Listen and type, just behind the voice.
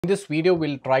In this video,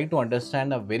 we'll try to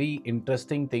understand a very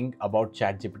interesting thing about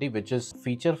ChatGPT, which is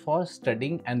feature for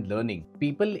studying and learning.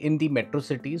 People in the metro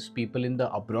cities, people in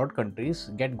the abroad countries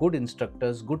get good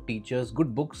instructors, good teachers,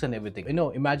 good books and everything.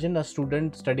 Imagine a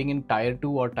student studying in tier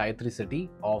 2 or tier 3 city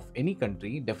of any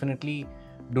country definitely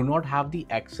do not have the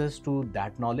access to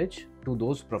that knowledge, to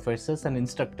those professors and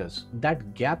instructors.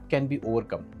 That gap can be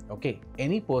overcome. Okay,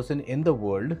 any person in the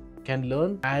world can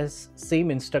learn as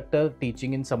same instructor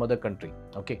teaching in some other country.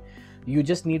 Okay, you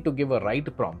just need to give a right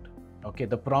prompt. Okay,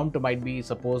 the prompt might be,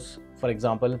 suppose for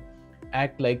example,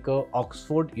 act like a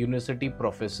Oxford University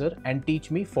professor and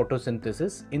teach me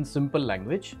photosynthesis in simple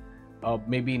language,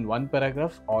 maybe in one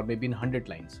paragraph or maybe in 100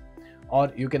 lines.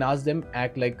 Or you can ask them,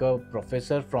 act like a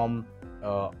professor from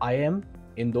IIM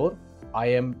Indore,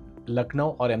 IIM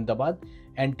Lucknow or Ahmedabad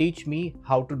and teach me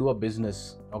how to do a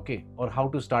business, okay, or how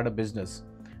to start a business.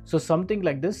 So something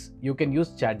like this, you can use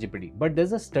ChatGPT. But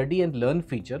there's a study and learn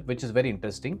feature, which is very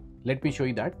interesting. Let me show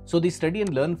you that. So the study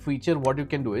and learn feature, what you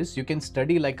can do is you can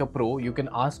study like a pro, you can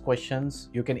ask questions,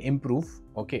 you can improve,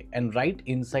 okay, and write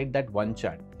inside that one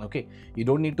chat. Okay, you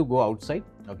don't need to go outside.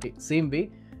 Okay, same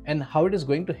way. And how it is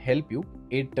going to help you,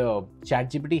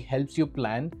 ChatGPT helps you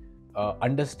plan,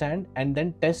 understand and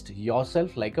then test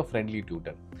yourself like a friendly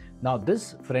tutor. Now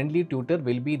this friendly tutor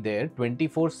will be there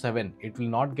 24/7. It will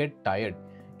not get tired.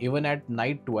 Even at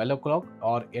night 12 o'clock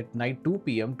or at night 2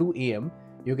 p.m. 2 a.m.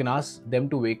 you can ask them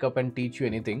to wake up and teach you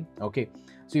anything. Okay,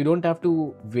 so you don't have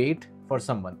to wait for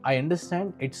someone. I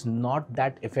understand it's not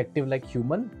that effective like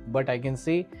human, but I can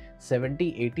say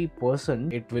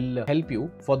 70-80% it will help you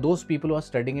for those people who are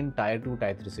studying in tier 2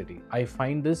 tier 3 city. I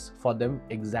find this for them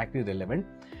exactly relevant.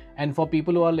 And for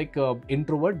people who are like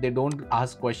introvert, they don't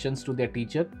ask questions to their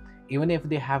teacher. Even if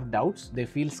they have doubts, they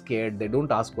feel scared, they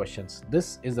don't ask questions.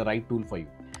 This is the right tool for you.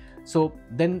 So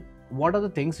then what are the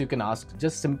things you can ask?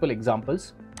 Just simple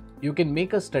examples. You can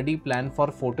make a study plan for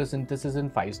photosynthesis in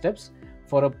 5 steps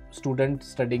for a student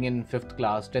studying in 5th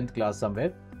class, 10th class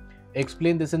somewhere.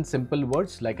 Explain this in simple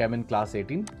words like I'm in class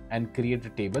 18 and create a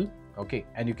table. Okay,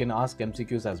 and you can ask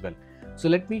MCQs as well. So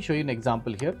let me show you an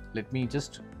example here. Let me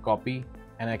just copy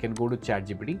and I can go to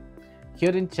ChatGPT.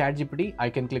 Here in ChatGPT, I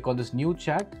can click on this new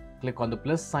chat, click on the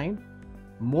plus sign,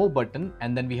 more button,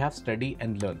 and then we have study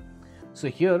and learn. So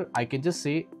here I can just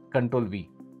say Control V.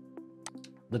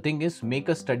 The thing is, make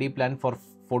a study plan for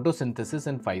photosynthesis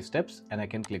in 5 steps and I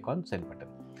can click on send button.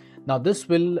 Now this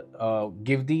will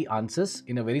give the answers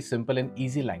in a very simple and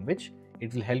easy language.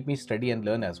 It will help me study and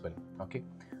learn as well. Okay,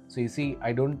 so you see,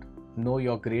 I don't know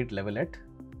your grade level at.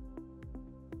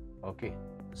 Okay,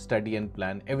 study and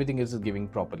plan, everything is giving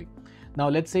properly. Now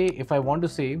let's say if I want to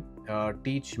say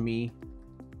teach me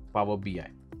Power BI.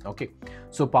 Okay,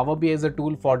 so Power BI is a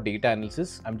tool for data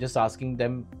analysis. I'm just asking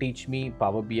them teach me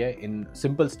Power BI in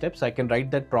simple steps. I can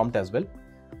write that prompt as well.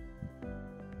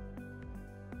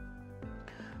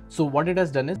 So what it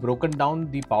has done is broken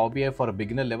down the Power BI for a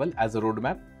beginner level as a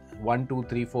roadmap, 1 2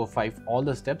 3 4 5, all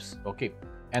the steps. Okay,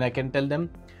 and I can tell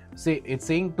them, say it's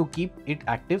saying to keep it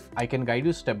active, I can guide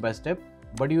you step by step,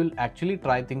 but you will actually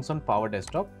try things on Power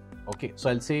Desktop. Okay, so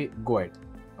I'll say go ahead.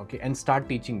 Okay, and start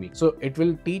teaching me. So it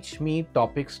will teach me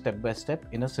topics step by step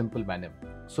in a simple manner.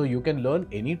 So you can learn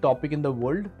any topic in the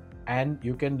world and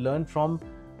you can learn from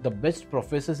the best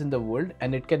professors in the world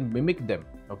and it can mimic them.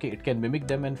 Okay, it can mimic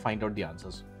them and find out the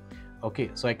answers.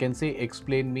 Okay, so I can say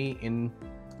explain me in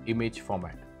image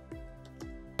format.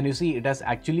 And you see, it has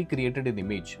actually created an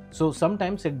image. So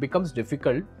sometimes it becomes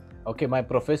difficult. Okay, my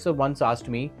professor once asked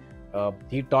me,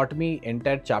 he taught me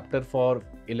entire chapter for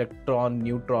electron,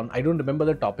 neutron. I don't remember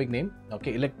the topic name.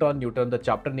 Okay, electron, neutron, the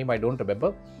chapter name I don't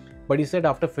remember. But he said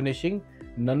after finishing,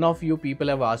 none of you people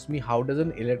have asked me how does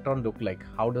an electron look like?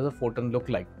 How does a photon look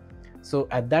like? So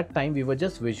at that time we were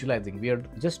just visualizing. We are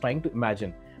just trying to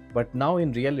imagine. But now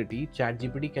in reality,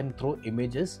 ChatGPT can throw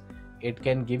images. It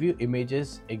can give you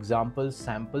images, examples,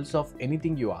 samples of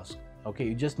anything you ask. Okay,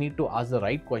 you just need to ask the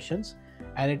right questions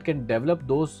and it can develop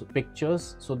those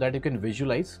pictures so that you can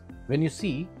visualize. When you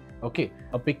see, okay,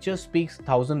 a picture speaks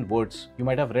 1,000 words. You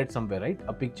might have read somewhere, right?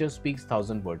 A picture speaks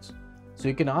 1,000 words. So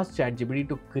you can ask ChatGPT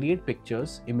to create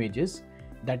pictures, images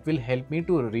that will help me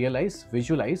to realize,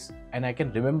 visualize, and I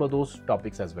can remember those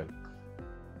topics as well.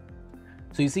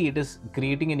 So you see, it is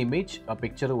creating an image, a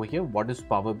picture over here. What is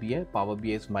Power BI? Power BI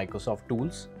is Microsoft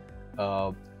tools,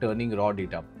 turning raw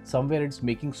data. Somewhere it's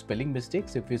making spelling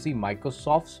mistakes. If you see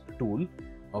Microsoft's tool,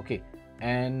 okay,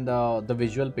 and the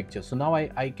visual picture. So now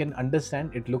I can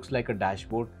understand it looks like a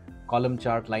dashboard, column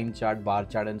chart, line chart, bar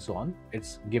chart, and so on.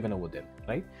 It's given over there,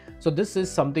 right? So this is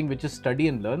something which is study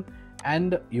and learn.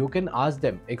 And you can ask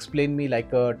them, explain me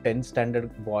like a 10th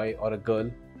standard boy or a girl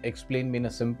explain me in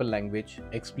a simple language,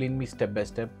 explain me step by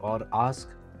step, or ask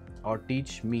or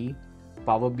teach me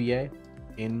Power BI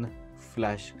in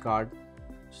flashcard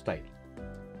style.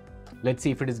 Let's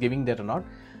see if it is giving that or not.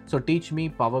 So teach me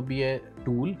Power BI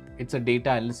tool. It's a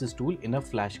data analysis tool in a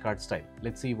flashcard style.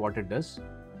 Let's see what it does.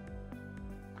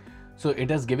 So it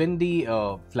has given the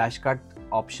flashcard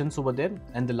options over there,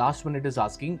 and the last one it is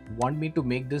asking, want me to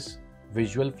make this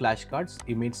visual flashcards,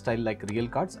 image style like real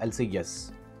cards? I'll say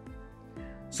yes.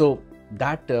 So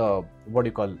that what do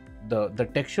you call, the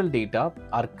textual data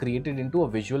are created into a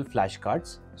visual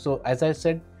flashcards. So as I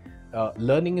said,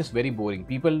 learning is very boring.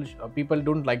 People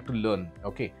don't like to learn.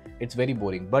 Okay, it's very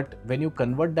boring. But when you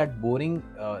convert that boring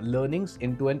learnings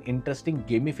into an interesting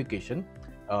gamification,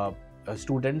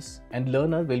 students and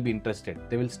learner will be interested.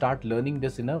 They will start learning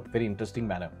this in a very interesting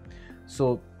manner.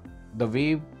 So the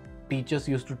way teachers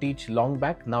used to teach long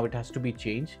back, now it has to be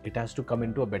changed. It has to come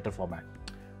into a better format.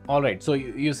 Alright, so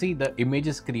you see the image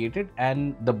is created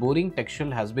and the boring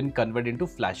textual has been converted into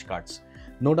flashcards.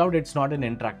 No doubt it's not an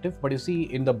interactive, but you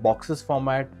see in the boxes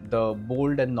format, the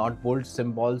bold and not bold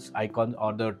symbols, icon,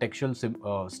 or the textual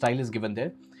style is given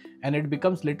there. And it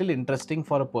becomes little interesting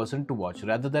for a person to watch.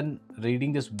 Rather than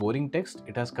reading this boring text,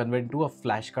 it has converted to a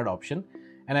flashcard option.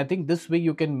 And I think this way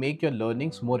you can make your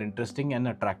learnings more interesting and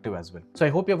attractive as well. So I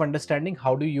hope you have understanding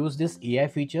how to use this AI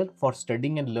feature for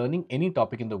studying and learning any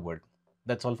topic in the world.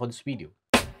 That's all for this video.